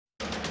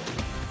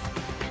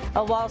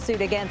A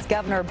lawsuit against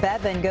Governor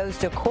Bevin goes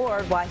to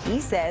court while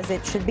he says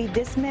it should be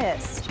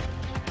dismissed.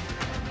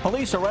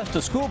 Police arrest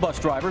a school bus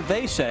driver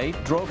they say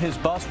drove his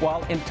bus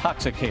while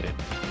intoxicated.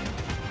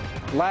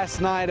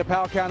 Last night, a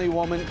Powell County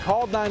woman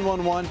called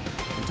 911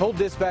 and told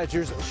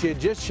dispatchers she had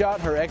just shot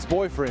her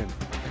ex-boyfriend.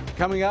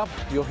 Coming up,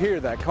 you'll hear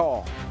that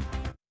call.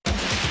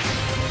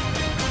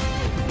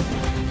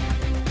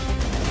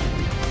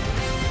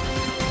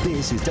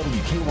 This is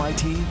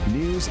WKYT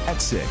News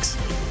at 6.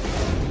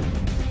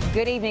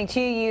 Good evening to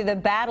you. The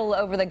battle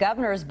over the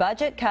governor's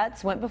budget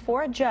cuts went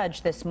before a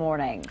judge this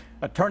morning.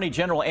 Attorney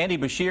General Andy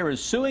Beshear is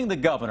suing the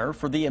governor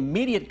for the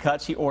immediate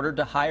cuts he ordered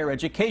to higher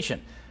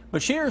education.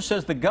 Beshear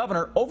says the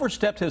governor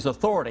overstepped his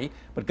authority,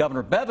 but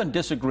Governor Bevin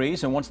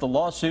disagrees and wants the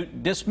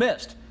lawsuit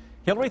dismissed.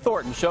 Hillary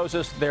Thornton shows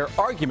us their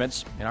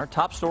arguments in our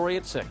top story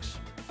at 6.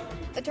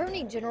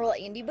 Attorney General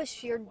Andy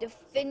Beshear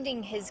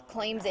defending his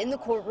claims in the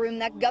courtroom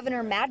that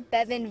Governor Matt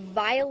Bevin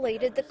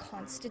violated the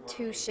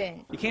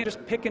Constitution. You can't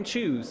just pick and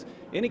choose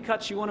any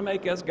cuts you want to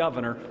make as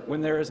governor when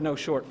there is no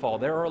shortfall.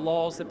 There are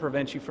laws that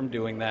prevent you from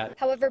doing that.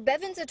 However,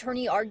 Bevin's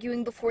attorney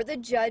arguing before the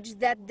judge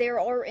that there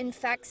are in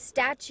fact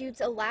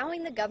statutes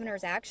allowing the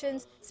governor's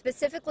actions,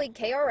 specifically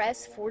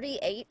KRS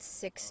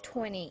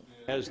 48620.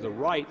 Has the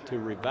right to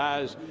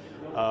revise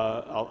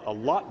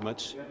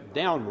allotments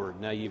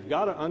downward. Now you've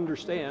got to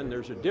understand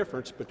there's a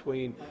difference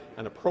between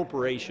an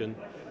appropriation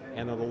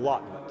and an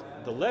allotment.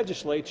 The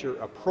legislature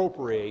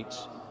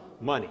appropriates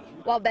money.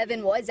 While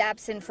Bevin was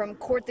absent from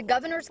court, the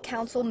governor's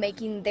counsel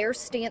making their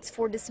stance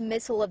for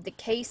dismissal of the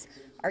case,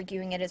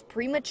 arguing it is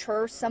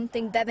premature,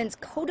 something Bevin's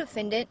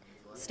co-defendant,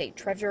 State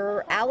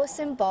Treasurer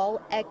Allison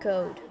Ball,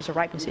 echoed. It's a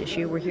ripeness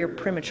issue. We're here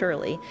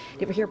prematurely.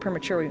 If we're here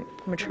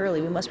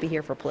prematurely, we must be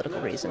here for political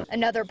reasons.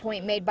 Another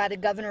point made by the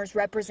governor's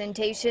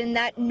representation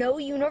that no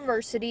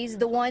universities,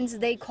 the ones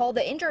they call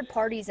the injured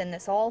parties in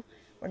this all,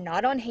 were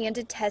not on hand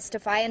to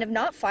testify and have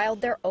not filed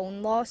their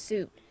own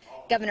lawsuit.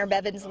 Governor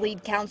Bevin's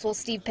lead counsel,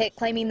 Steve Pitt,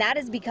 claiming that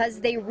is because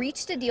they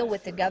reached a deal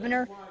with the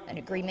governor, an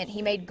agreement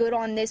he made good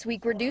on this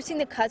week, reducing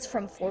the cuts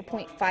from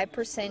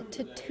 4.5%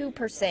 to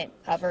 2%.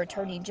 However,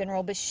 Attorney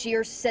General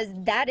Beshear says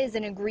that is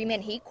an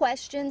agreement he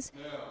questions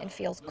and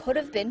feels could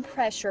have been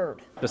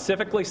pressured.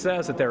 Specifically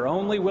says that they're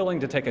only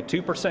willing to take a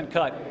 2%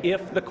 cut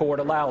if the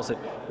court allows it.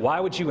 Why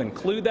would you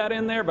include that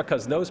in there?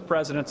 Because those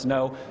presidents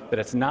know that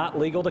it's not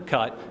legal to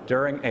cut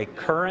during a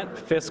current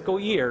fiscal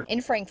year. In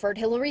Frankfort,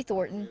 Hillary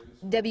Thornton,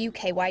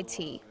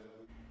 WKYT.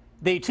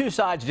 The two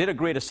sides did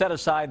agree to set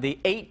aside the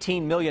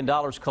 $18 million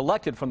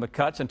collected from the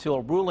cuts until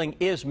a ruling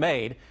is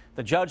made.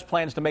 The judge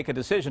plans to make a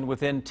decision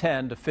within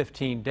 10 to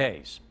 15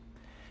 days.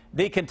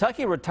 The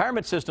Kentucky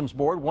Retirement Systems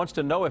Board wants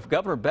to know if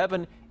Governor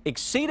Bevin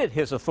exceeded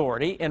his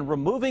authority in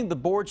removing the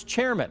board's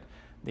chairman.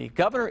 The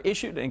governor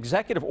issued an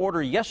executive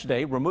order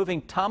yesterday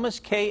removing Thomas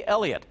K.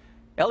 Elliott.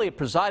 Elliott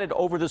presided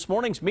over this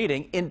morning's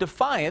meeting in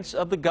defiance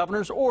of the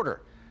governor's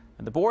order.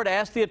 And the board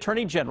asked the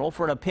Attorney General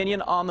for an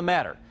opinion on the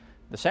matter.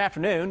 This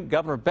afternoon,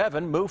 Governor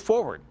Bevin moved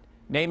forward,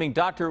 naming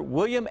Dr.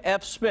 William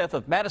F. Smith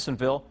of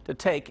Madisonville to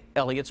take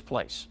Elliott's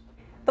place.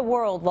 The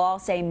world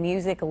lost a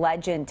music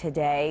legend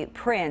today.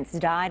 Prince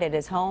died at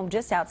his home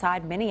just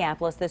outside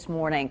Minneapolis this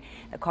morning.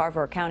 The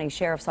Carver County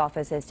Sheriff's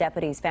Office says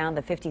deputies found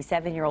the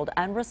 57-year-old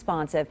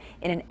unresponsive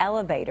in an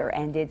elevator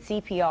and did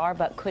CPR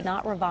but could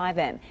not revive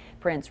him.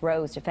 Prince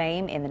rose to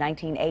fame in the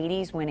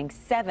 1980s, winning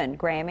 7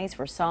 Grammys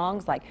for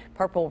songs like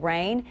Purple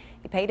Rain.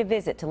 He paid a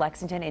visit to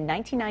Lexington in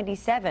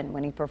 1997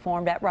 when he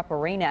performed at Rupp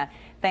Arena.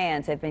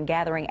 Fans have been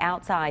gathering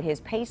outside his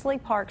Paisley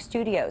Park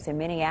studios in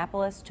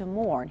Minneapolis to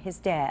mourn his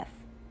death.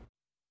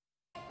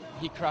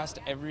 He crossed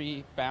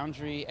every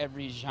boundary,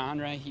 every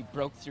genre. He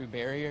broke through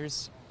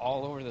barriers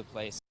all over the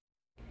place.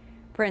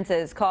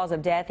 Prince's cause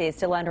of death is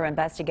still under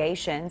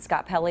investigation.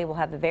 Scott Pelley will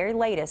have the very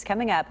latest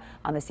coming up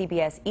on the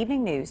CBS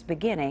Evening News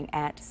beginning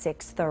at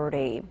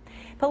 6:30.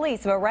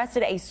 Police have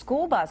arrested a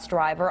school bus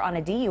driver on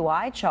a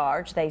DUI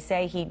charge. They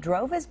say he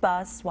drove his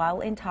bus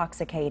while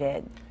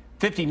intoxicated.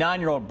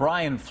 59-year-old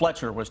Brian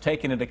Fletcher was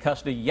taken into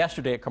custody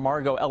yesterday at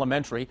Camargo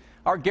Elementary.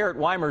 Our Garrett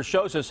Weimer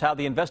shows us how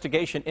the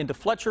investigation into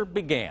Fletcher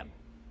began.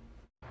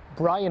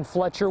 Brian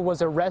Fletcher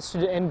was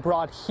arrested and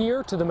brought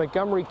here to the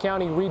Montgomery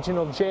County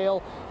Regional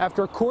Jail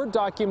after court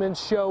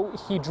documents show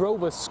he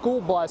drove a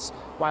school bus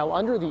while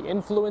under the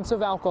influence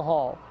of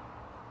alcohol.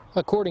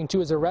 According to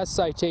his arrest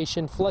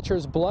citation,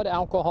 Fletcher's blood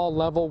alcohol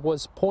level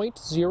was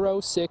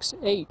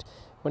 .068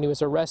 when he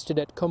was arrested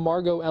at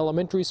Camargo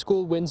Elementary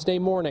School Wednesday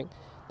morning.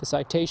 The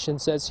citation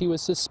says he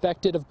was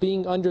suspected of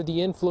being under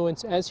the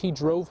influence as he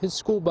drove his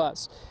school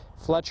bus.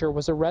 Fletcher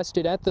was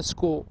arrested at the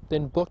school,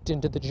 then booked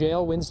into the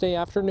jail Wednesday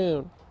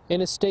afternoon. In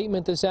a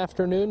statement this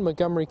afternoon,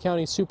 Montgomery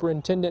County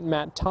Superintendent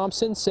Matt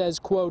Thompson says,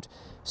 quote,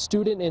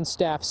 "Student and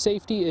staff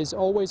safety is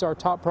always our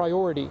top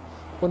priority.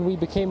 When we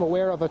became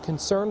aware of a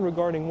concern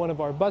regarding one of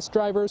our bus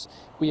drivers,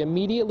 we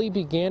immediately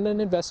began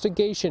an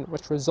investigation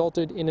which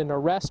resulted in an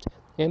arrest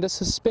and a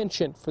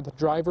suspension for the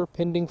driver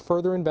pending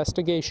further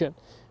investigation.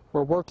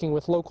 We're working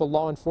with local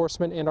law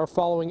enforcement and are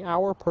following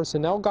our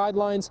personnel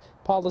guidelines,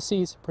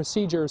 policies,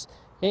 procedures,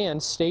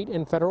 and state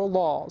and federal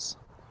laws."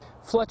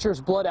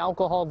 Fletcher's blood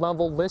alcohol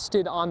level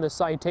listed on the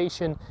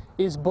citation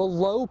is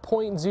below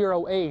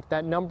 .08,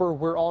 that number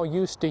we're all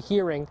used to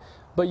hearing.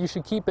 But you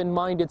should keep in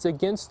mind it's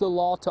against the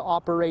law to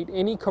operate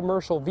any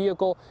commercial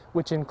vehicle,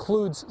 which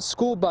includes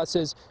school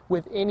buses,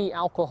 with any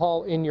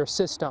alcohol in your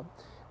system.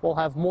 We'll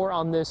have more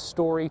on this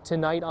story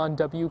tonight on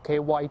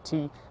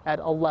WKYT at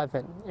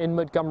 11. In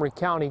Montgomery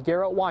County,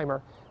 Garrett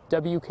Weimer,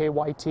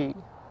 WKYT.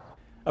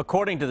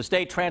 According to the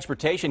State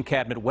Transportation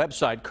Cabinet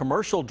website,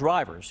 commercial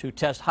drivers who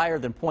test higher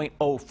than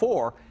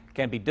 .04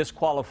 can be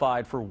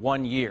disqualified for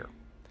 1 year.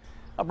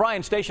 A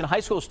Bryan Station high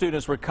school student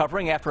is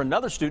recovering after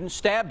another student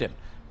stabbed him.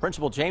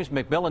 Principal James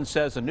McMillan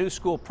says a new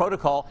school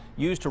protocol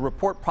used to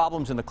report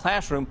problems in the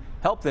classroom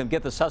helped them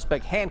get the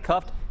suspect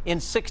handcuffed in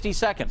 60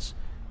 seconds.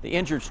 The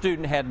injured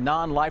student had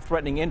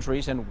non-life-threatening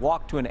injuries and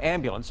walked to an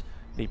ambulance.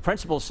 The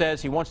principal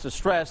says he wants to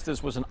stress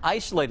this was an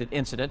isolated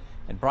incident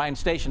and Bryan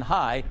Station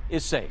High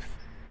is safe.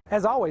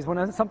 As always,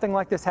 when something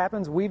like this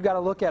happens, we've got to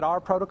look at our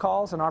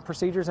protocols and our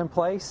procedures in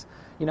place.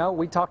 You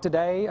know, I talked to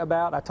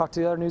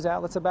the other news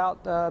outlets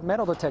about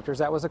metal detectors.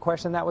 That was a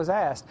question that was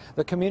asked.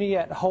 The community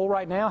at whole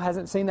right now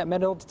hasn't seen that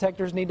metal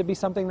detectors need to be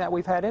something that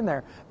we've had in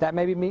there. That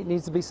maybe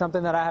needs to be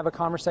something that I have a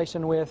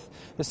conversation with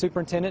the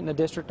superintendent in the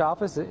district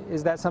office.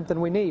 Is that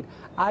something we need?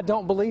 I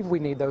don't believe we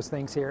need those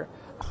things here.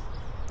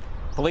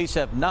 Police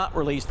have not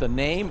released the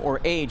name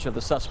or age of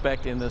the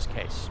suspect in this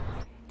case.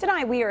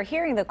 Tonight, we are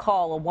hearing the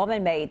call a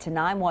woman made to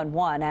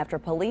 911 after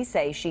police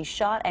say she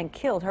shot and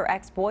killed her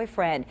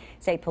ex-boyfriend.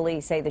 State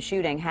police say the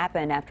shooting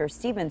happened after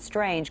Stephen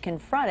Strange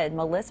confronted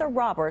Melissa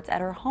Roberts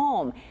at her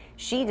home.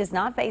 She does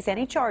not face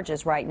any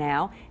charges right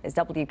now. As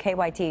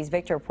WKYT's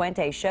Victor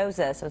Puente shows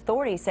us,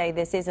 authorities say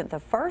this isn't the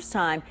first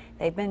time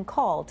they've been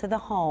called to the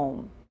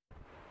home.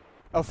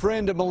 A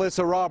friend of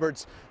Melissa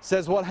Roberts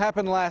says what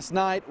happened last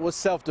night was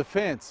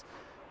self-defense.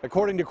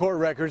 According to court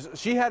records,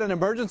 she had an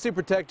emergency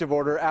protective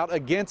order out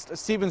against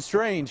Stephen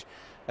Strange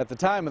at the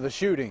time of the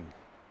shooting.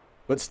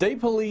 But state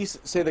police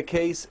say the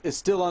case is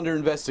still under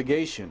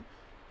investigation.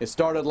 It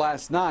started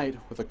last night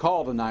with a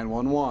call to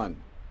 911.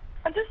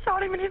 I just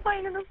shot him and he's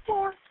laying on the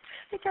floor.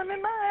 He came in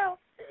my house.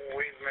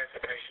 We've met the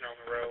patient on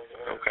the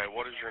road. Okay,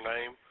 what is your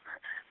name?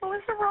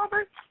 Melissa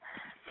Roberts.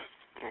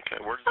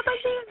 Okay, where did I think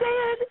he's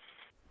dead.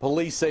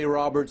 Police say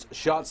Roberts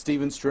shot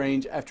Stephen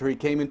Strange after he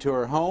came into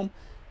her home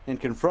and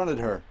confronted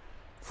her.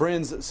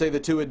 Friends say the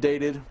two had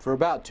dated for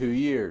about 2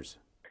 years.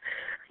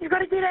 You got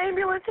to get an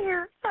ambulance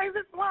here. Save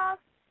his life.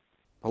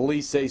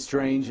 Police say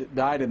Strange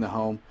died in the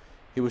home.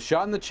 He was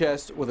shot in the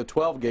chest with a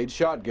 12-gauge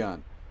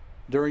shotgun.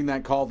 During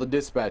that call, the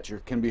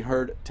dispatcher can be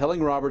heard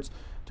telling Roberts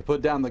to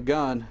put down the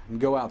gun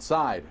and go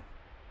outside.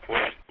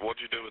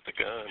 What'd you do with the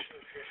gun?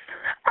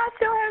 I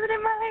still have it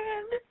in my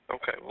hand.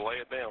 Okay, well, lay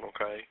it down,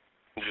 okay?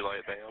 Did you lay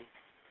it down?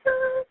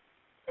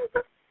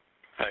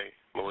 Hey,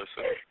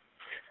 Melissa.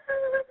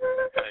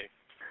 Hey.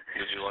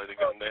 Did you lay the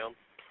gun down?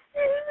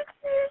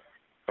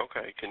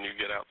 Okay, can you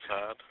get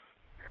outside?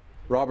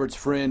 Robert's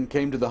friend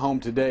came to the home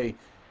today.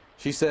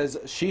 She says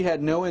she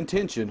had no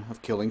intention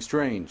of killing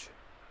Strange.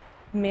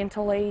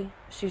 Mentally,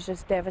 she's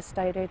just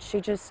devastated.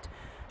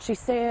 She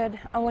said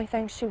only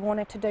thing she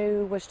wanted to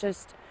do was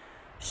just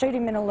shoot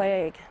him in the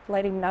leg,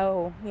 let him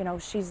know, you know,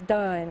 she's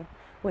done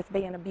with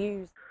being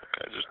abused.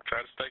 Okay, just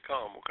try to stay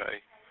calm,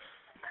 okay?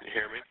 Can you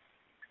hear me?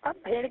 I'm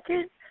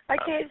panicking. I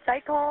can't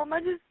stay calm. I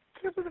just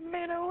killed a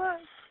man alive.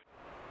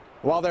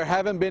 While there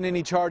haven't been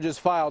any charges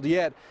filed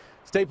yet,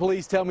 state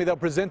police tell me they'll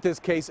present this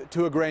case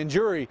to a grand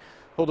jury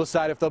who'll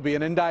decide if there'll be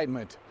an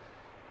indictment.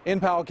 In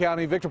Powell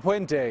County, Victor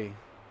Puente,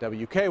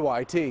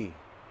 WKYT.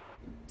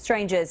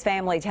 Strange's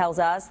family tells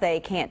us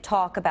they can't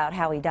talk about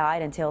how he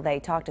died until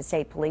they talk to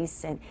state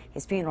police, and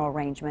his funeral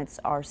arrangements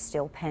are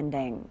still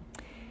pending.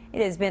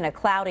 It has been a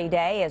cloudy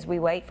day as we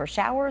wait for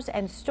showers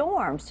and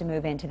storms to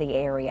move into the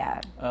area.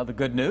 The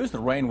good news, the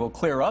rain will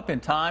clear up in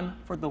time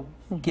for the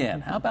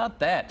weekend. How about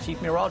that?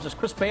 Chief Meteorologist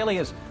Chris Bailey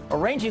is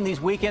arranging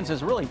these weekends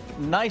as really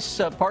nice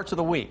parts of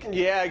the week.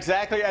 Yeah,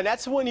 exactly. And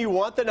that's when you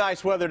want the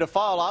nice weather to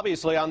fall,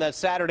 obviously, on that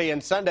Saturday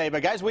and Sunday.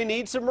 But, guys, we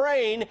need some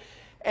rain.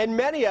 And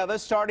many of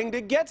us starting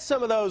to get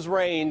some of those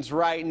rains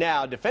right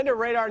now. Defender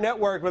Radar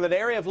Network with an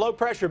area of low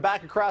pressure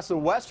back across the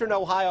western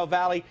Ohio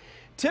Valley.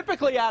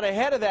 Typically out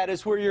ahead of that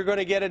is where you're going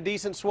to get a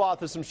decent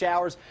swath of some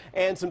showers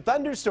and some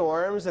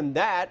thunderstorms, and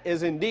that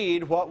is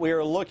indeed what we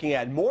are looking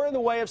at. More in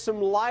the way of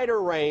some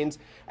lighter rains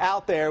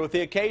out there with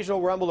the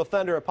occasional rumble of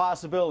thunder a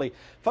possibility.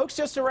 Folks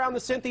just around the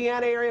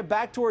Cynthiana area,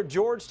 back toward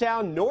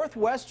Georgetown,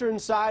 northwestern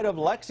side of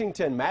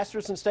Lexington,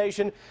 Masterson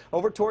Station,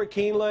 over toward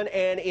Keeneland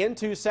and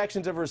into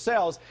sections of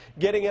Versailles,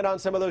 getting in on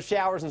some of those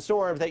showers and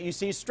storms that you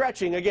see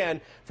stretching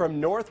again from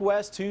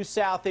northwest to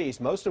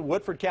southeast. Most of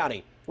Woodford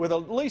County with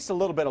at least a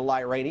little bit of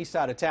light rain east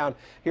side of town.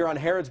 Here on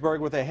Harrodsburg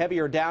with a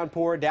heavier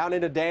downpour down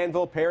into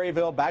Danville,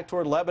 Perryville, back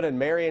toward Lebanon,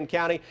 Marion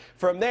County.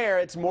 From there,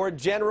 it's more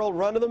general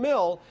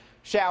run-of-the-mill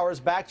showers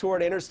back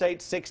toward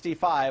Interstate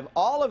 65.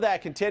 All of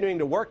that continuing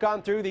to work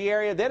on through the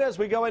area. Then as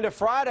we go into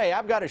Friday,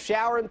 I've got a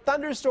shower and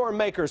thunderstorm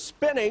maker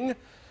spinning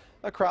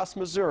across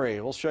Missouri.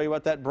 We'll show you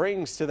what that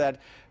brings to that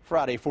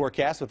Friday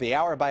forecast with the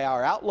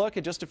hour-by-hour outlook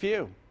in just a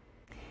few.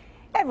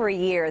 Every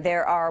year,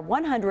 there are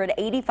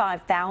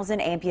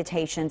 185,000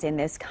 amputations in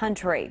this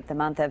country. The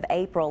month of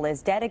April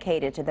is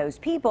dedicated to those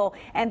people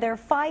and their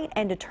fight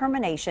and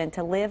determination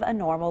to live a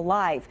normal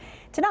life.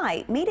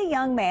 Tonight, meet a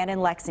young man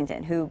in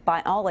Lexington who,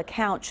 by all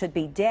accounts, should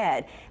be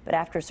dead. But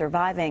after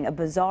surviving a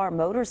bizarre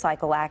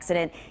motorcycle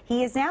accident,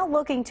 he is now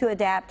looking to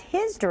adapt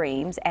his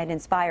dreams and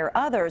inspire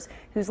others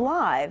whose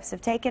lives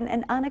have taken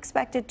an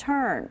unexpected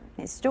turn.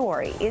 His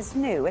story is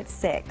new at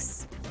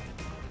 6.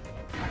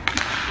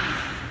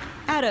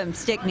 Adam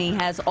Stickney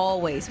has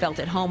always felt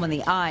at home on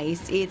the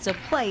ice. It's a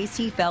place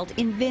he felt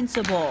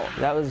invincible.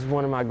 That was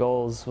one of my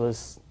goals,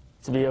 was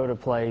to be able to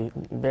play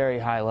very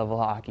high-level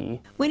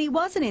hockey. When he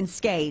wasn't in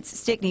skates,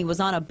 Stickney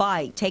was on a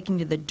bike, taking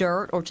to the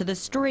dirt or to the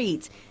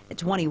streets. At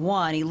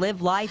 21, he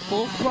lived life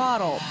full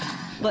throttle.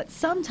 But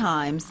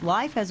sometimes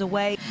life has a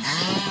way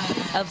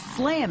of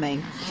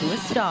slamming to a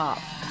stop.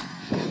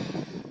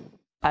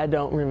 I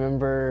don't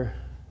remember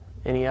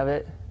any of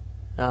it.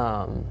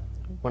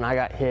 When I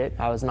got hit,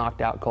 I was knocked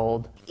out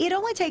cold. It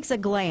only takes a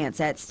glance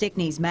at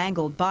Stickney's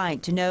mangled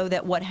bike to know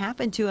that what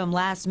happened to him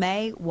last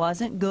May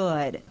wasn't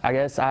good. I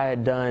guess I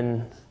had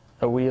done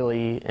a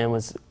wheelie and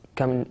was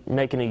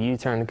making a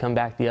U-turn to come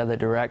back the other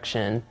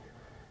direction,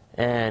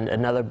 and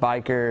another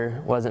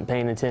biker wasn't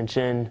paying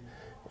attention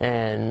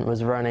and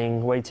was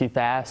running way too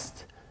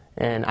fast,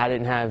 and I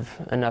didn't have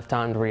enough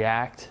time to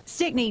react.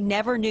 Stickney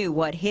never knew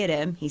what hit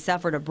him. He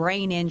suffered a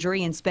brain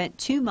injury and spent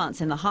 2 months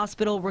in the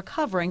hospital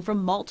recovering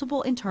from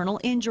multiple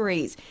internal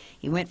injuries.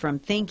 He went from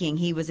thinking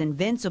he was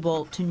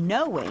invincible to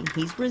knowing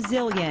he's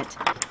resilient.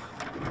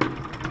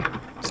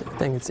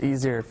 I think it's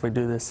easier if we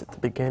do this at the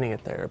beginning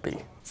of therapy.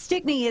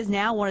 Stickney is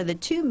now one of the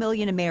 2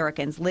 million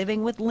Americans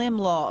living with limb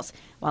loss.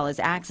 While his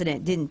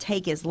accident didn't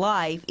take his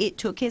life, it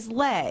took his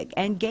leg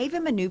and gave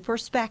him a new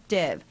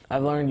perspective.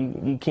 I've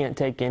learned you can't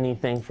take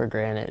anything for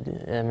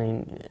granted. I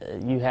mean,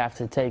 you have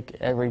to take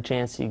every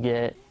chance you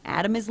get.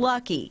 Adam is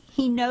lucky.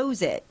 He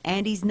knows it,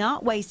 and he's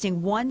not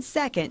wasting 1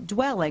 second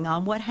dwelling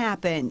on what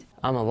happened.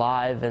 I'm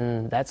alive,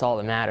 and that's all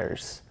that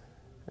matters.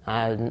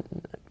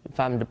 If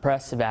I'm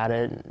depressed about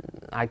it,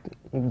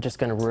 I'm just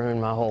going to ruin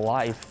my whole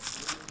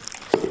life.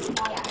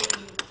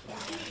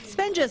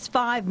 Spend just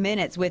 5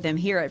 minutes with him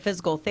here at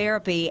physical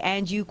therapy,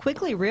 and you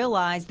quickly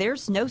realize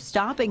there's no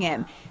stopping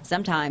him.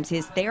 Sometimes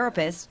his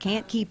therapist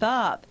can't keep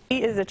up.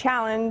 He is a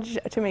challenge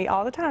to me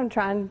all the time,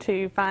 trying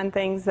to find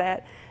things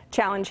that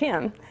challenge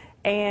him.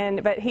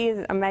 But he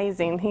is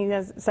amazing. He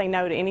doesn't say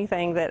no to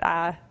anything that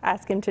I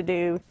ask him to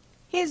do.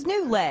 His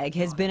new leg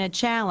has been a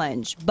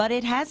challenge, but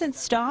it hasn't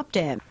stopped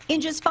him.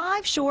 In just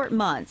 5 short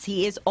months,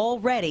 he is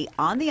already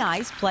on the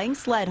ice playing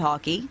sled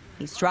hockey.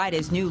 He's tried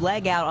his new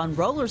leg out on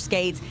roller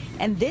skates,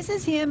 and this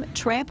is him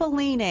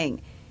trampolining.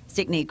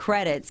 Stickney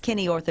credits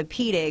Kinney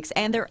Orthopedics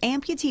and their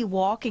amputee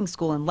walking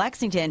school in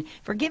Lexington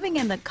for giving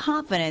him the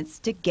confidence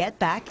to get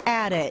back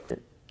at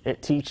it.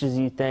 It teaches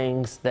you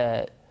things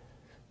that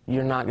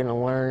you're not going to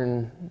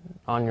learn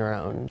on your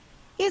own.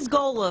 His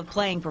goal of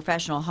playing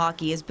professional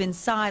hockey has been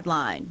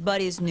sidelined, but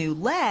his new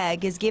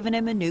leg has given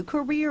him a new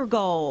career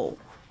goal.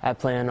 I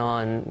plan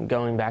on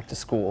going back to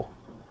school,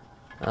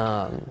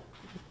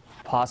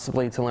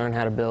 possibly to learn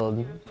how to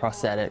build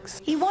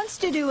prosthetics. He wants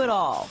to do it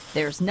all.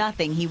 There's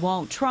nothing he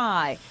won't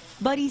try,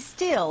 but he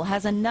still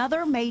has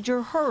another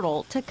major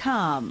hurdle to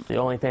come. The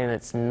only thing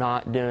that's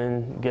not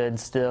doing good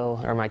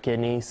still are my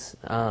kidneys.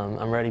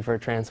 I'm ready for a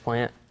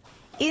transplant.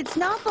 It's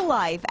not the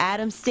life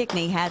Adam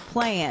Stickney had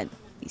planned.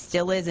 He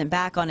still isn't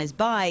back on his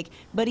bike,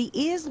 but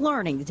he is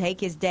learning to take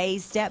his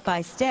days step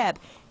by step.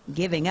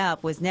 Giving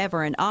up was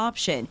never an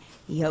option.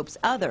 He hopes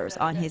others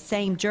on his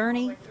same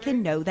journey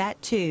can know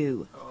that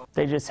too.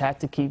 They just have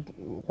to keep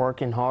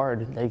working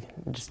hard. They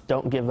just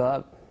don't give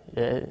up.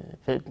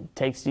 If it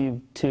takes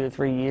you 2 or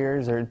 3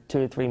 years or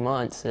 2 or 3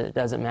 months, it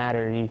doesn't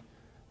matter.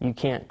 You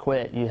can't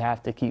quit. You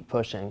have to keep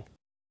pushing.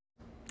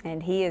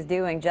 And he is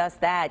doing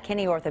just that.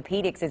 Kinney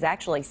Orthopedics is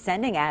actually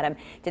sending Adam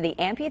to the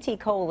Amputee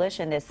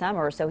Coalition this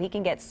summer so he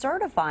can get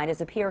certified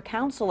as a peer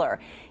counselor.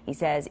 He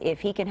says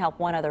if he can help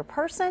one other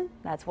person,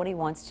 that's what he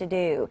wants to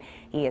do.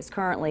 He is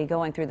currently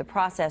going through the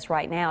process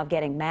right now of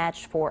getting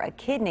matched for a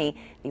kidney.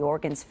 The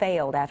organs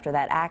failed after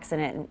that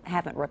accident and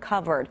haven't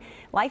recovered.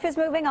 Life is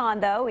moving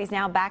on, though. He's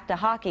now back to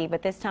hockey,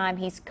 but this time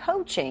he's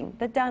coaching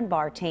the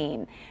Dunbar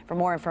team. For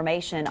more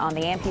information on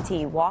the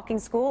Amputee Walking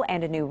School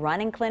and a new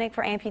running clinic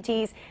for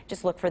amputees,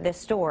 just look for this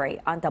story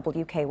on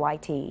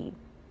WKYT.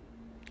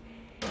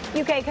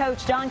 UK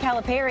coach John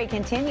Calipari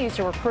continues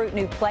to recruit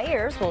new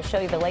players. We'll show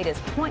you the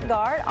latest point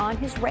guard on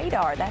his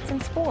radar. That's in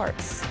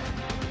sports.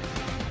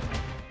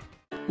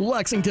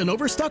 Lexington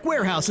Overstock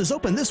Warehouse is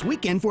open this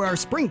weekend for our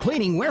spring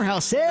cleaning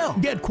warehouse sale.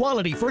 Get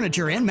quality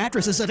furniture and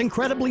mattresses at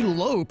incredibly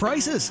low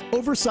prices.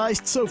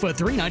 Oversized sofa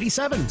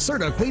 $397,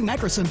 Serta Queen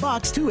mattress and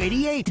box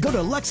 $288. Go to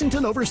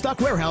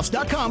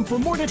LexingtonOverstockWarehouse.com for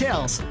more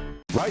details.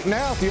 Right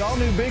now, at the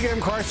all-new Big M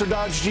Chrysler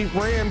Dodge Jeep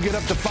Ram, get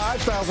up to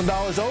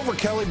 $5,000 over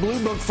Kelley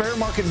Blue Book fair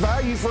market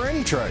value for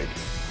any trade.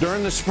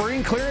 During the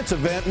spring clearance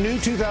event, new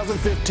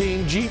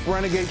 2015 Jeep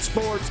Renegade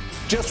Sports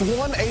just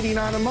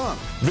 $189 a month.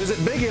 Visit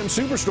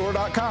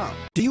BigMSuperstore.com.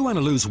 Do you want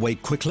to lose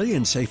weight quickly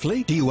and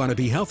safely? Do you want to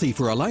be healthy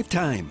for a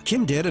lifetime?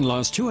 Kim did and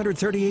lost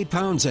 238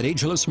 pounds at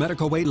Ageless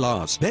Medical Weight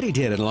Loss. Betty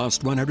did and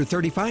lost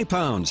 135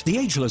 pounds. The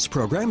Ageless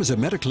program is a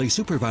medically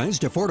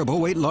supervised, affordable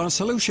weight loss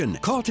solution.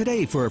 Call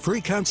today for a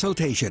free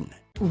consultation.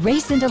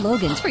 Race into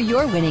Logan's for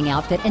your winning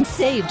outfit and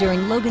save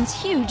during Logan's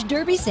huge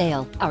Derby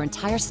sale. Our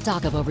entire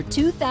stock of over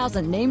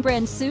 2,000 name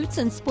brand suits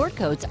and sport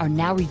coats are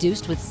now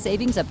reduced with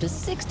savings up to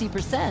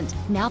 60%.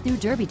 Now through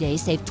Derby Day,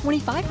 save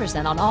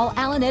 25% on all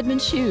Allen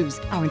Edmonds shoes.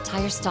 Our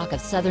entire stock of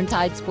Southern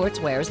Tide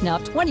sportswear is now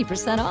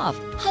 20% off.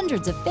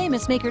 Hundreds of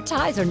Famous Maker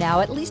ties are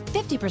now at least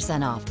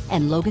 50% off.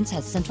 And Logan's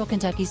has Central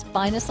Kentucky's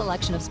finest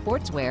selection of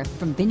sportswear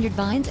from Vineyard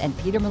Vines and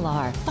Peter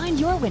Millar. Find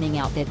your winning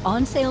outfit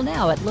on sale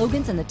now at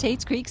Logan's and the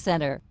Tates Creek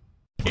Center.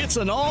 It's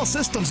an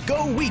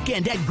all-systems-go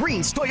weekend at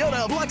Green's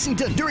Toyota of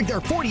Lexington during their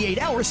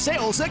 48-hour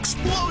sales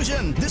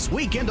explosion. This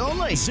weekend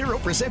only,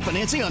 0%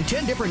 financing on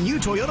 10 different new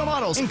Toyota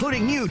models,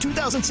 including new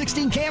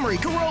 2016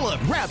 Camry, Corolla,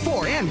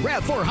 RAV4, and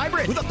RAV4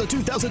 Hybrid, with up to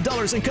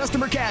 $2,000 in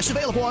customer cash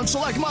available on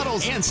select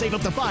models. And save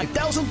up to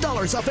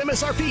 $5,000 off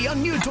MSRP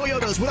on new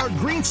Toyotas with our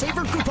Green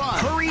Saver coupon.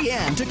 Hurry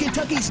in to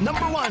Kentucky's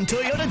 #1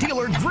 Toyota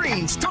dealer,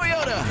 Green's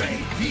Toyota.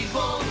 Great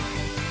people,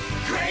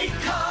 great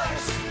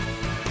cars,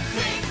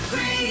 think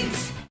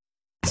Green's.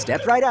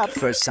 Step right up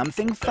for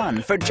something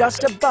fun. For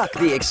just $1,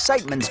 the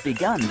excitement's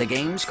begun. The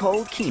game's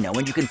called Keno,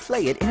 and you can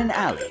play it in an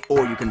alley.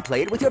 Or you can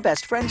play it with your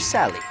best friend,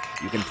 Sally.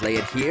 You can play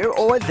it here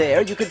or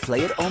there. You could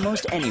play it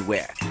almost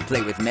anywhere.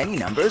 Play with many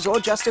numbers or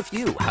just a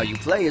few. How you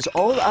play is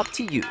all up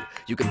to you.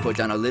 You can put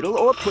down a little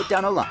or put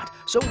down a lot.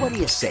 So what do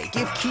you say?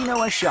 Give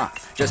Keno a shot.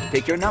 Just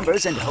pick your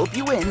numbers and hope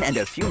you win, and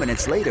a few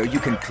minutes later, you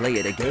can play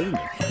it again.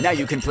 Now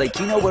you can play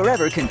Keno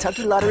wherever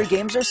Kentucky Lottery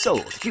games are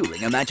sold,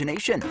 fueling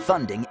imagination,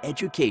 funding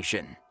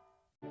education.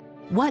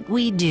 What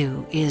we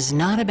do is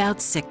not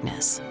about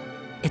sickness.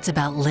 It's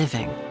about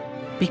living.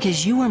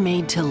 Because you were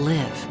made to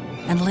live,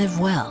 and live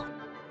well.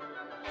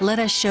 Let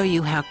us show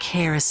you how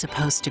care is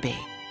supposed to be.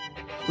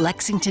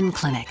 Lexington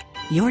Clinic,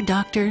 your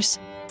doctors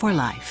for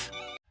life.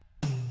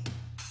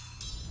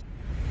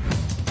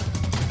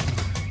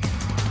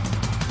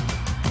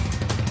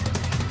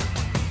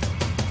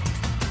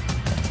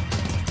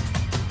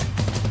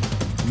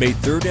 May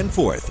 3rd and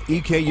 4th,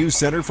 EKU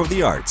Center for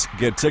the Arts.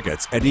 Get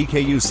tickets at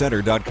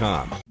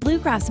EKUcenter.com.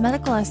 Bluegrass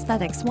Medical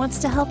Aesthetics wants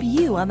to help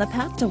you on the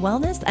path to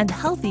wellness and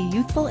healthy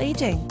youthful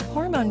aging.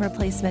 Hormone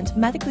replacement,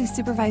 medically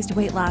supervised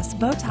weight loss,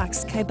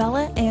 Botox,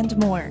 Kybella, and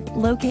more.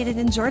 Located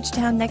in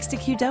Georgetown next to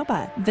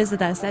Qdoba.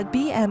 Visit us at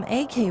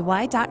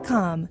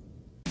bmaky.com.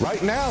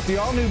 Right now, at the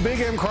all-new Big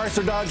M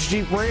Chrysler Dodge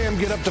Jeep Ram,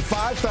 get up to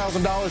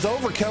 $5,000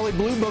 over Kelley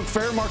Blue Book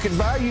fair market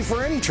value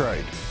for any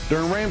trade.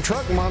 During Ram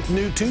Truck Month,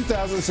 new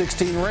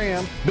 2016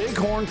 Ram,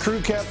 Bighorn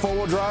Crew Cab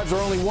 4-wheel drives are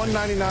only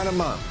 $199 a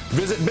month.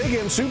 Visit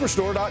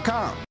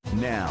BigMSuperstore.com.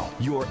 Now,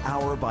 your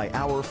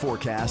hour-by-hour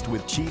forecast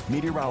with Chief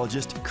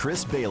Meteorologist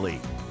Chris Bailey.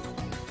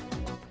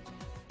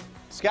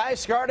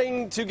 Sky's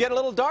starting to get a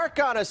little dark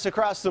on us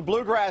across the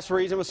Bluegrass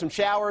region with some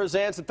showers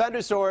and some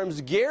thunderstorms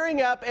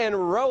gearing up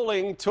and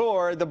rolling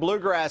toward the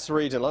Bluegrass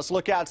region. Let's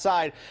look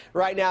outside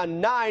right now.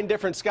 9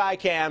 different sky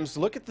cams.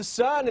 Look at the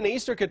sun in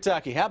eastern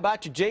Kentucky. How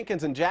about you,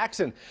 Jenkins and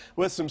Jackson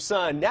with some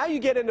sun? Now you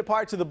get into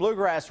parts of the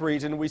Bluegrass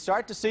region. We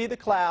start to see the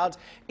clouds.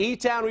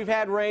 E-Town, we've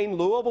had rain.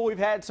 Louisville, we've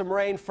had some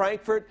rain.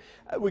 Frankfort,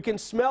 we can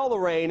smell the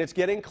rain. It's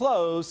getting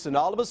close, and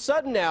all of a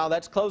sudden now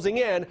that's closing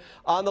in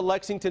on the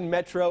Lexington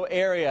metro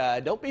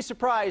area. Don't be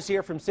surprised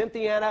here from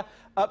Cynthiana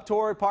up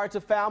toward parts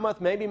of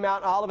Falmouth, maybe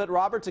Mount Olivet,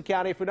 Robertson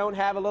County, if we don't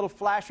have a little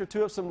flash or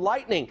two of some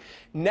lightning.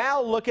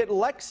 Now look at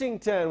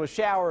Lexington with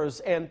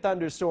showers and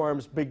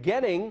thunderstorms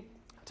beginning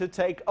to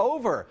take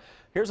over.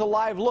 Here's a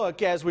live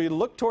look as we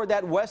look toward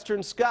that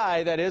western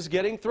sky that is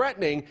getting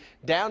threatening.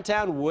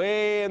 Downtown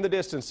way in the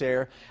distance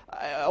here.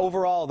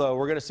 Overall, though,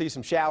 we're going to see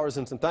some showers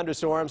and some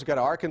thunderstorms. We've got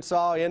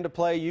Arkansas into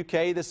play,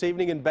 UK this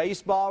evening in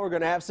baseball. We're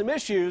going to have some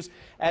issues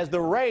as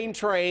the rain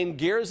train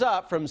gears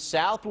up from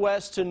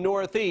southwest to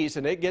northeast,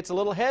 and it gets a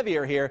little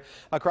heavier here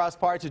across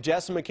parts of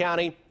Jessamine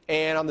County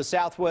and on the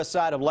southwest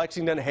side of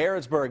Lexington,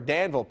 Harrodsburg,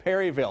 Danville,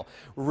 Perryville.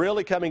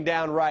 Really coming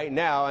down right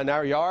now, and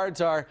our yards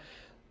are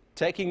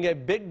taking a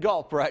big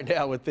gulp right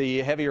now with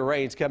the heavier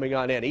rains coming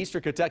on in.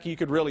 Eastern Kentucky, you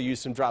could really use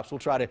some drops. We'll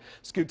try to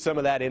scoot some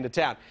of that into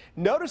town.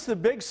 Notice the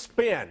big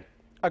spin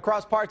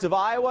across parts of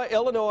Iowa,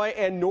 Illinois,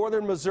 and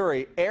northern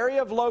Missouri.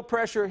 Area of low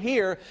pressure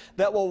here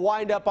that will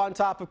wind up on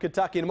top of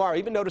Kentucky tomorrow.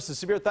 Even notice the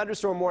severe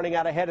thunderstorm warning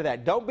out ahead of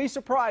that. Don't be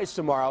surprised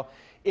tomorrow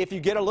if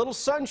you get a little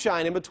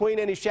sunshine in between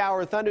any shower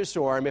or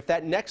thunderstorm, if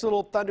that next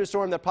little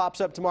thunderstorm that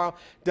pops up tomorrow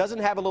doesn't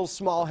have a little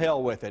small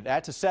hail with it.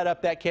 That's a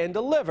setup that can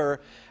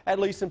deliver at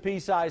least some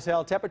pea-sized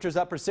hail. Temperatures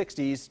upper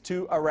 60s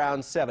to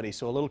around 70,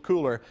 so a little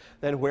cooler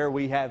than where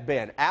we have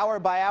been. Hour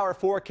by hour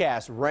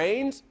forecast.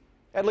 Rains,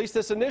 at least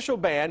this initial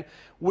band,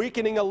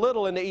 weakening a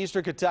little into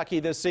eastern Kentucky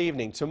this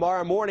evening.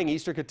 Tomorrow morning,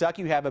 eastern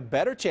Kentucky, you have a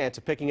better chance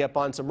of picking up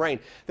on some rain.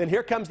 Then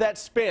here comes that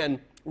spin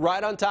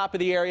right on top of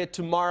the area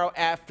tomorrow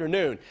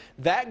afternoon.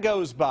 That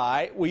goes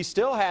by. We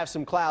still have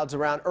some clouds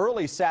around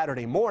early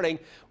Saturday morning.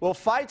 We'll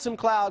fight some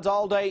clouds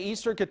all day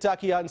eastern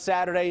Kentucky on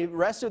Saturday.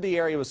 Rest of the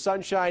area with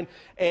sunshine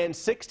and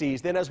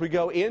 60s. Then as we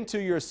go into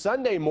your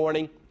Sunday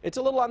morning, it's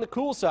a little on the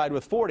cool side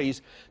with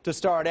 40s to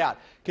start out.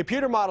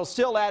 Computer models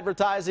still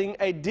advertising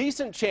a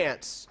decent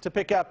chance to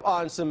pick up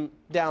on some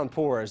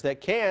downpours that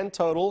can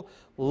total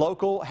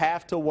local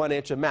 1/2 to 1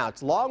 inch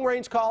amounts. Long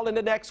range call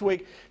into next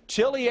week.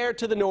 Chilly air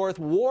to the north,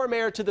 warm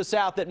air to the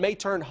south that may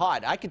turn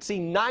hot. I could see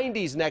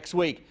 90s next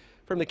week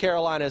from the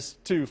Carolinas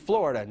to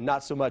Florida.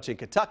 Not so much in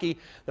Kentucky,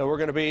 though we're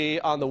going to be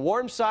on the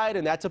warm side,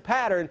 and that's a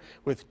pattern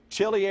with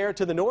chilly air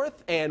to the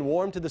north and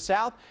warm to the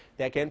south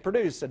that can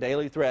produce a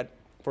daily threat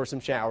for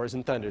some showers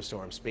and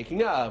thunderstorms.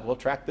 Speaking of, we'll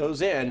track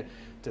those in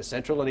to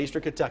central and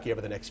eastern Kentucky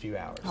over the next few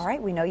hours. All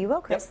right, we know you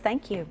will, Chris. Yep.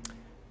 Thank you.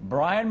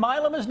 Brian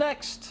Milam is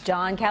next.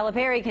 John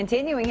Calipari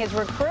continuing his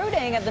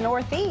recruiting of the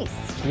Northeast.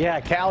 Yeah,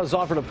 Cal has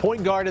offered a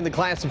point guard in the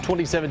class of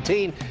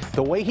 2017.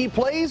 The way he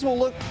plays will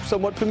look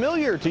somewhat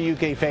familiar to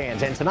UK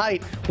fans. And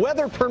tonight,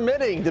 weather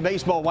permitting, the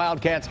baseball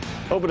Wildcats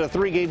open a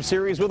 3-game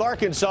series with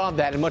Arkansas.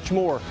 That and much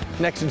more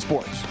next in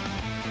sports.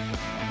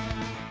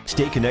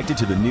 Stay connected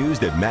to the news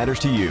that matters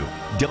to you.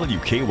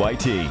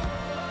 WKYT.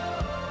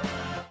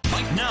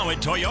 Right now at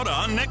Toyota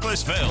on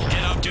Nicholasville.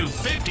 Get up to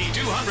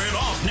 $5,200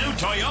 off new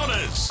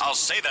Toyotas. I'll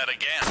say that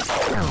again.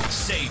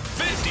 Save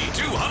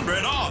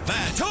 $5,200 off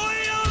at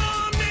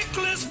Toyota on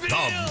Nicholasville.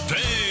 The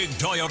big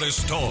Toyota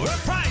store. Where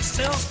price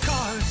sells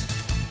cars.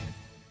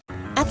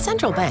 At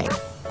Central Bank,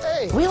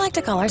 we like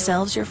to call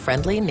ourselves your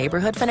friendly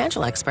neighborhood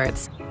financial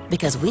experts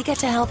because we get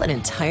to help an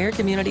entire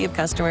community of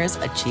customers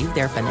achieve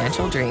their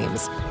financial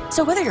dreams.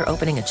 So whether you're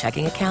opening a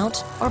checking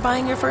account or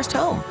buying your first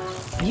home,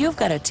 you've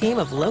got a team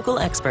of local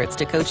experts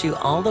to coach you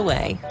all the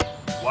way.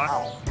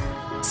 Wow.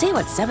 See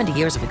what 70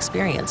 years of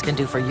experience can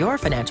do for your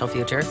financial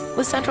future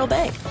with Central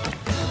Bank.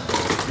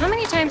 How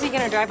many times are you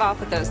going to drive off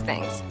with those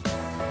things?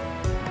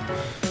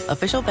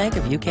 Official bank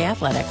of UK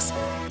Athletics.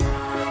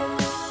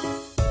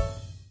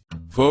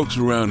 Folks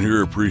around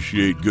here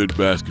appreciate good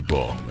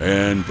basketball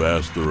and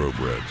fast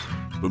thoroughbreds.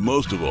 But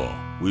most of all,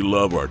 we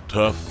love our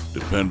tough,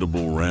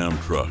 dependable Ram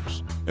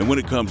trucks. And when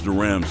it comes to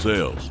Ram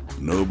sales,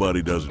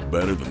 nobody does it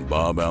better than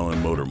Bob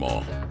Allen Motor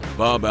Mall.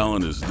 Bob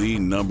Allen is the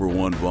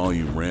 #1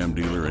 volume Ram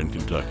dealer in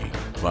Kentucky,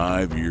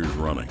 5 years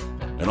running.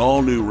 And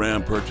all new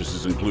Ram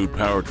purchases include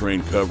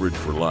powertrain coverage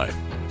for life.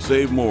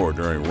 Save more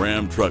during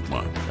Ram Truck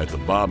Month at the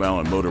Bob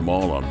Allen Motor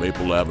Mall on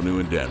Maple Avenue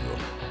in Danville.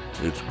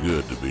 It's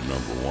good to be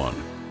 #1.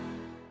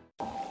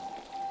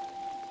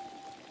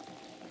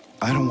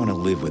 I don't want to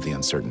live with the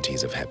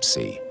uncertainties of Hep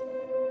C.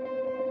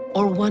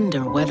 Or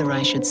wonder whether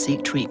I should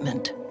seek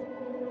treatment.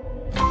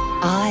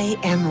 I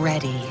am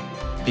ready.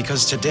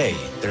 Because today,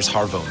 there's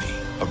Harvoni,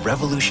 a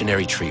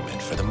revolutionary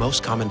treatment for the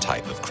most common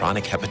type of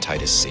chronic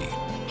hepatitis C.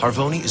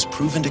 Harvoni is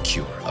proven to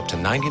cure up to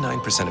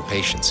 99% of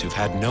patients who've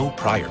had no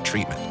prior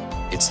treatment.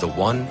 It's the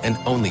one and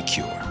only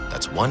cure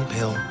that's one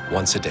pill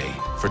once a day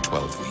for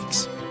 12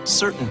 weeks.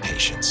 Certain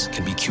patients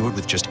can be cured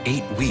with just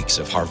 8 weeks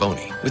of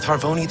Harvoni. With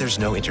Harvoni, there's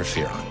no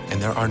interferon,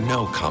 and there are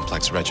no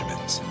complex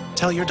regimens.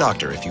 Tell your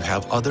doctor if you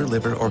have other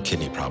liver or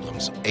kidney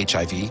problems,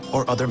 HIV,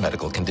 or other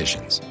medical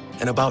conditions,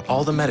 and about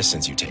all the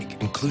medicines you take,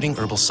 including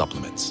herbal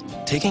supplements.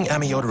 Taking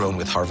amiodarone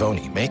with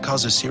Harvoni may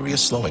cause a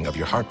serious slowing of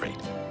your heart rate.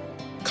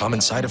 Common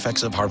side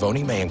effects of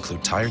Harvoni may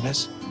include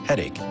tiredness,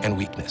 headache, and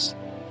weakness.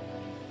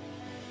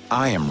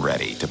 I am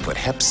ready to put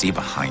Hep C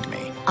behind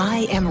me.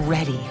 I am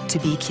ready to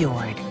be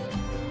cured.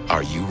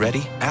 Are you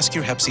ready? Ask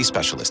your Hep C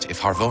specialist if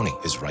Harvoni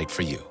is right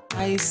for you.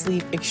 I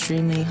sleep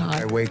extremely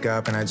hard. I wake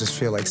up and I just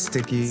feel like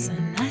sticky. It's a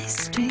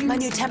nice dream. My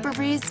new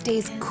Temper-Breeze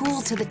stays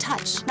cool to the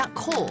touch. Not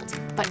cold,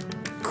 but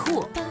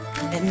cool.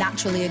 It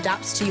naturally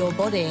adapts to your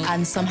body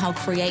and somehow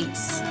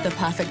creates the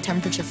perfect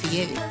temperature for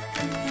you.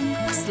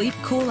 Sleep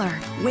cooler.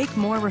 Wake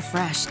more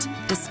refreshed.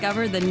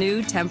 Discover the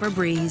new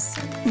Temper-Breeze.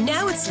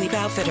 Now at Sleep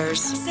Outfitters.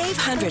 Save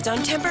hundreds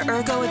on Temper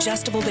Ergo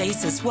adjustable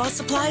bases while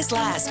supplies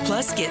last.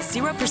 Plus get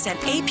 0%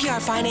 APR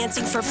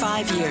financing for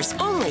 5 years.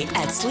 Only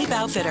at Sleep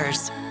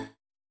Outfitters.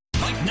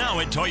 Right now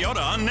at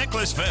Toyota on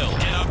Nicholasville.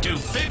 Get up to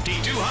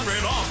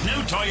 $5,200 off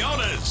new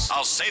Toyotas.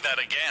 I'll say that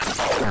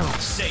again.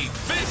 Save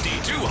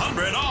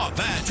 $5,200 off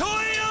at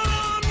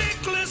Toyota on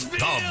Nicholasville.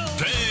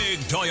 The big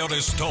Toyota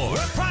store.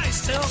 Where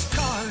price sells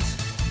cars.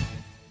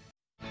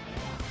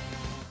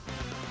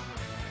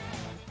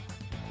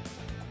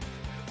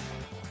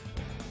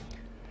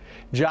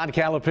 John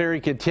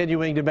Calipari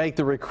continuing to make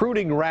the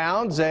recruiting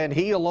rounds, and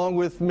he, along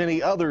with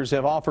many others,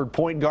 have offered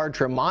point guard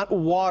Tremont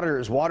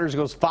Waters. Waters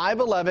goes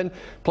 5'11",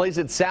 plays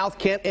at South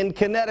Kent in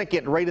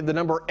Connecticut, rated the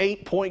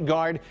 #8 point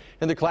guard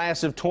in the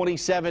class of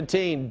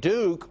 2017.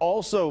 Duke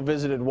also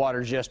visited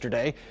Waters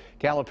yesterday.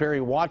 Calipari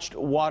watched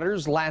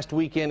Waters last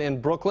weekend in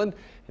Brooklyn,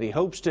 and he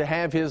hopes to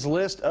have his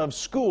list of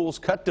schools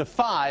cut to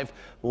 5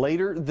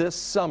 later this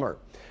summer.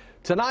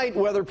 Tonight,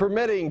 weather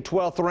permitting,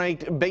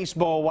 12th-ranked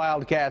baseball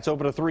Wildcats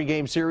open a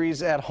 3-game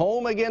series at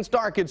home against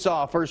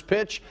Arkansas. First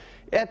pitch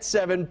at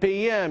 7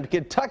 p.m.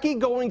 Kentucky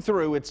going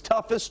through its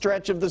toughest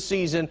stretch of the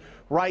season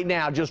right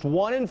now, just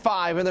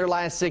 1-5 in their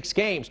last 6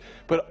 games.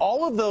 But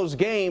all of those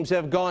games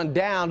have gone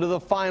down to the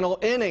final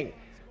inning.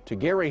 To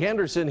Gary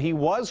Henderson, he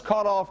was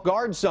caught off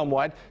guard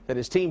somewhat that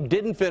his team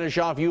didn't finish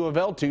off U of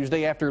L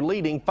Tuesday after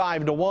leading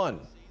 5-1.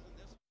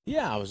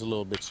 Yeah, I was a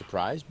little bit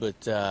surprised,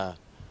 but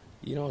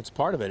you know, it's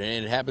part of it,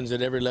 and it happens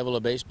at every level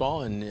of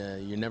baseball, and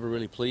you're never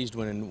really pleased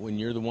when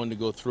you're the one to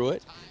go through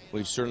it.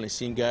 We've certainly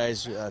seen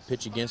guys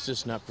pitch against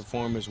us not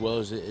perform as well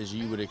as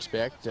you would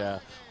expect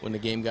when the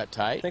game got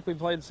tight. I think we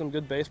played some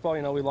good baseball.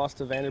 You know, we lost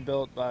to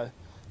Vanderbilt by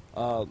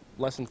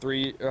less than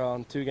 3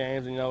 on 2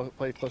 games, and, you know,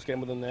 played a close game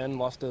with them then.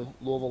 Lost to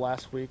Louisville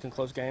last week in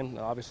close game.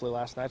 Obviously,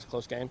 last night's a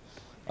close game.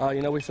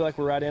 You know, we feel like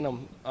we're right in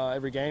them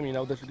every game. You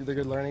know, they're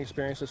good learning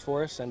experiences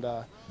for us, and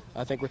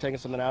I think we're taking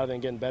something out of it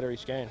and getting better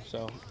each game.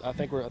 So I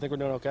think we're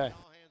doing okay.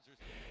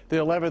 The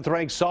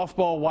 11th-ranked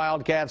softball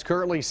Wildcats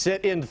currently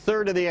sit in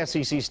 3rd of the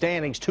SEC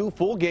standings, 2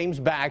 full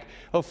games back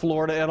of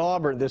Florida and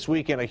Auburn. This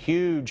weekend, a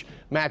huge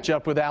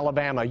matchup with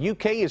Alabama.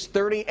 UK is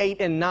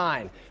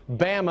 38-9,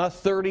 Bama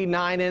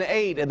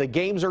 39-8, and the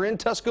games are in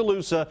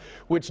Tuscaloosa,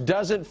 which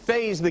doesn't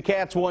faze the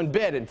Cats one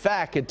bit. In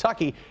fact,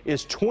 Kentucky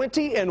is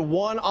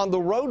 20-1 on the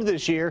road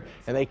this year,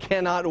 and they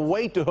cannot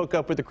wait to hook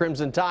up with the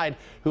Crimson Tide,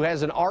 who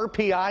has an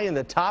RPI in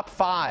the top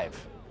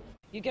 5.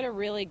 You get a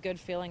really good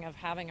feeling of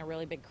having a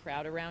really big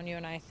crowd around you,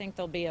 and I think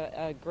there'll be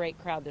a great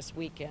crowd this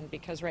weekend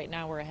because right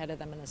now we're ahead of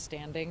them in the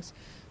standings.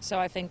 So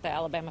I think the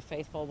Alabama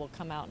faithful will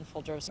come out in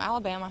full droves.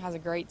 Alabama has a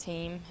great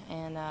team,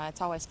 and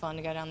it's always fun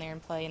to go down there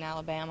and play in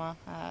Alabama.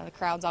 The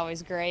crowd's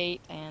always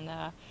great, and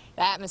the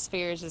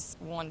atmosphere is just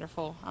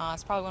wonderful.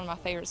 It's probably one of my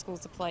favorite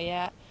schools to play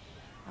at.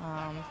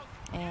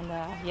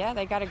 Yeah,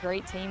 they got a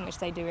great team, which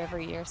they do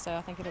every year, so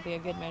I think it'll be a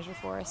good measure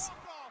for us.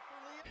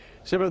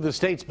 Some of the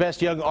state's best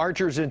young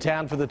archers in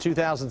town for the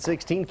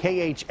 2016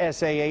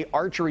 KHSAA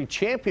Archery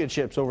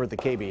Championships over at the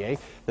KBA.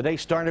 The day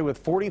started with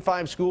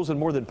 45 schools and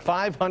more than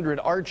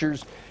 500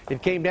 archers.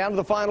 It came down to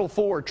the Final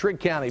 4, Trigg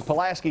County,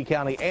 Pulaski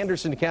County,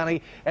 Anderson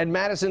County, and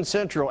Madison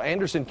Central.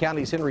 Anderson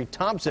County's Henry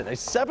Thompson, a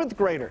 7th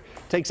grader,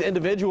 takes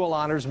individual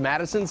honors.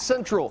 Madison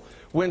Central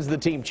wins the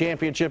team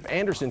championship.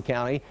 Anderson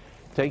County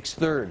takes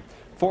 3rd.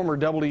 Former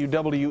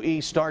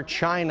WWE star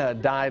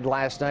Chyna died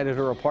last night at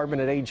her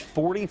apartment at age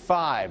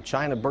 45.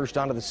 Chyna burst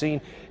onto the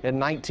scene in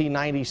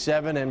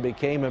 1997 and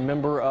became a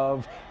member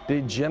of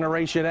the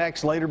Generation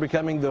X, later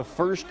becoming the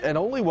first and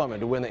only woman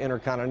to win the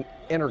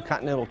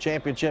Intercontinental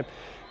Championship.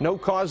 No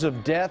cause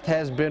of death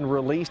has been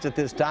released at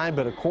this time,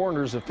 but a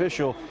coroner's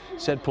official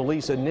said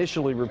police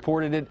initially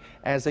reported it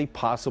as a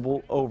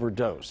possible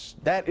overdose.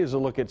 That is a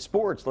look at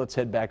sports. Let's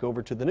head back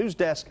over to the news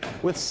desk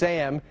with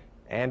Sam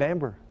and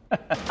Amber.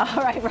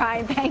 All right,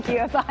 Ryan, thank you.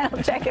 A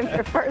final check of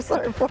your first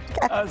alert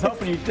forecast. I was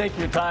hoping you'd take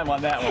your time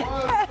on that one.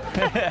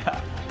 Yeah.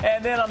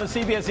 And then on the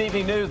CBS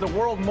Evening News, the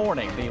world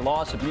mourning the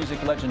loss of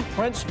music legend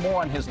Prince.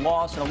 More on his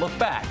loss and a look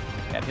back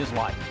at his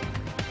life.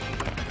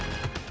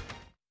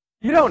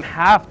 You don't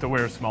have to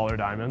wear smaller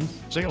diamonds.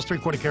 Sales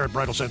 3/4 carat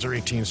bridal sets are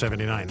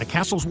 $18.79. The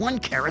Castle's 1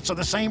 carats are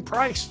the same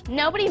price.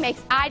 Nobody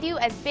makes I Do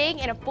as big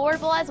and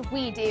affordable as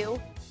we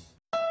do.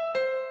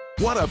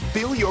 Want to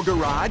fill your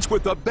garage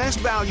with the best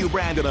value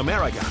brand in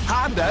America?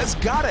 Honda's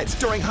got it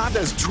during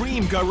Honda's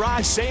Dream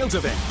Garage Sales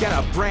Event. Get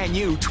a brand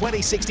new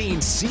 2016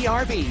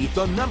 CR-V,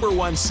 the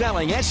 #1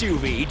 selling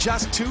SUV,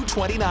 just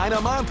 $229 a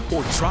month.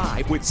 Or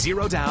drive with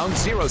 0 down,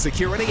 0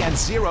 security, and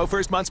 0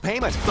 first month's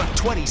payment. The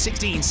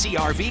 2016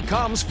 CR-V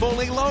comes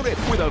fully loaded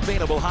with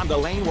available Honda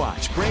Lane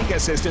Watch, brake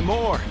assist, and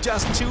more.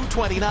 Just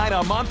 $229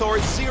 a month or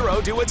 0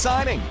 due at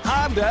signing.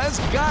 Honda's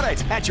got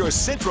it at your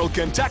Central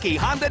Kentucky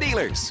Honda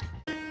dealers.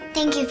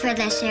 Thank you for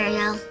this,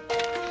 Ariel.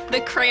 The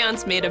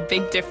crayons made a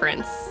big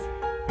difference.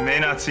 It may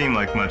not seem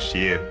like much to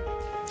you,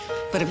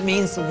 but it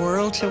means the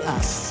world to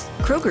us.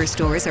 Kroger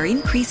stores are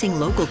increasing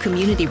local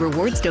community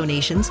rewards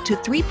donations to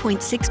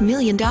 $3.6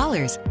 million,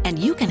 and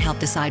you can help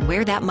decide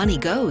where that money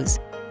goes.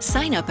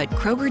 Sign up at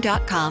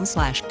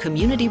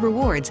Kroger.com/community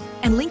rewards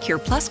and link your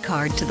Plus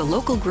card to the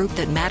local group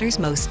that matters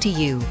most to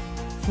you.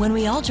 When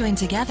we all join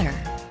together,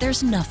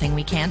 there's nothing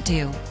we can't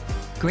do.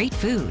 Great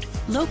food,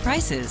 low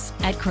prices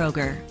at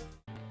Kroger.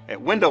 At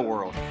Window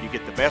World, you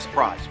get the best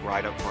price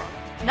right up front.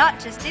 Not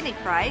just any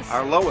price.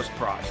 Our lowest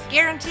price.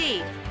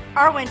 Guaranteed.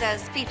 Our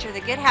windows feature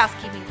the Good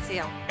Housekeeping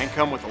seal. And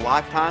come with a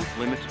lifetime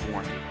limited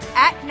warranty.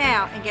 Act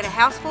now and get a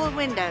house full of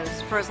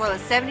windows for as low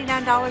as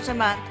 $79 a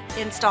month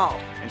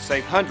installed. And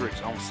save hundreds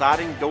on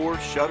siding,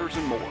 doors, shutters,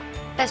 and more.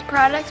 Best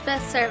products,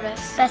 best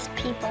service, best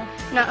people.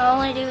 Not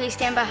only do we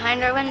stand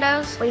behind our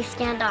windows, we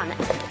stand on it.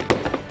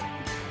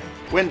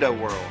 Window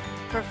World.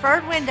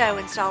 Preferred window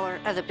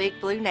installer of the Big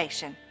Blue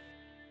Nation.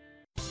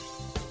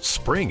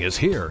 Spring is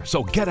here,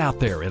 so get out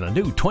there in a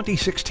new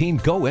 2016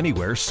 Go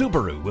Anywhere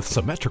Subaru with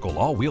symmetrical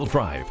all-wheel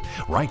drive.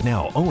 Right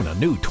now, own a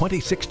new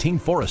 2016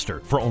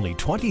 Forester for only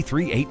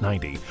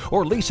 $23,890,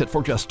 or lease it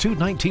for just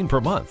 $219 per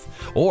month.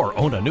 Or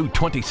own a new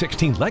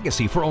 2016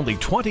 Legacy for only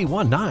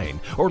 $21,900,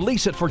 or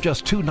lease it for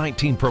just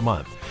 $219 per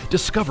month.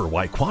 Discover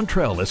why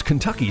Quantrell is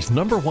Kentucky's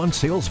 #1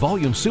 sales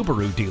volume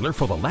Subaru dealer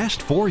for the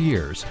last 4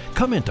 years.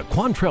 Come into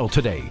Quantrell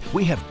today.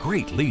 We have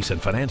great lease and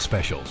finance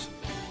specials.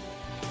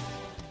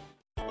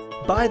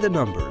 By the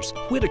numbers,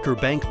 Whitaker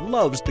Bank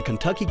loves the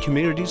Kentucky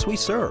communities we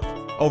serve.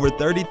 Over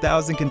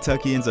 30,000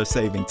 Kentuckians are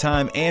saving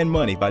time and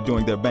money by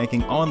doing their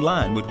banking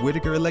online with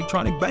Whitaker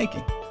Electronic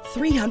Banking.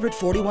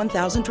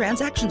 341,000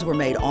 transactions were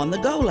made on the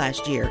go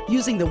last year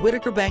using the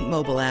Whitaker Bank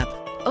mobile app.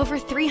 Over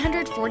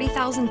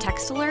 340,000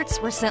 text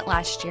alerts were sent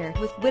last year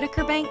with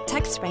Whitaker Bank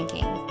text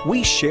banking.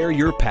 We share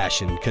your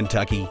passion,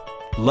 Kentucky.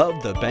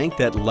 Love the bank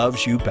that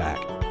loves you back.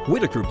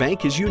 Whitaker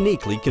Bank is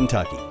uniquely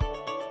Kentucky.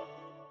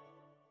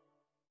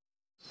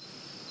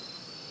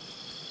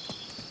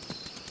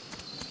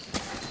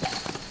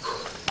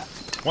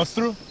 Once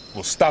through,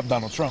 we'll stop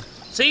Donald Trump.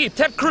 See,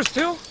 Ted Cruz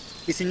too?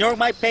 Y señor,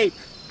 my pape.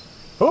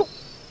 Who?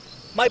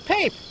 My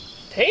pape.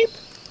 Tape?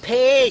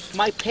 Pape,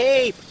 my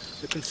pape.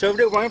 The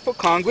conservative running for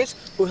Congress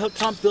who helped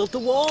Trump build the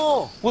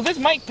wall. Will this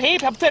Mike Pape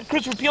help Ted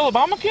Cruz repeal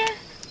Obamacare?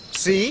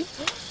 See?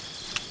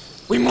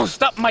 We must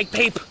stop Mike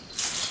Pape.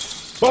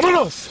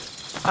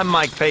 Vámonos! I'm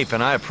Mike Pape,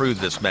 and I approve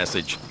this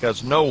message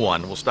because no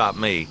one will stop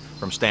me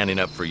from standing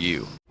up for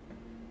you.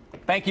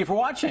 Thank you for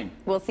watching.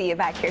 We'll see you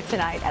back here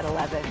tonight at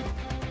 11.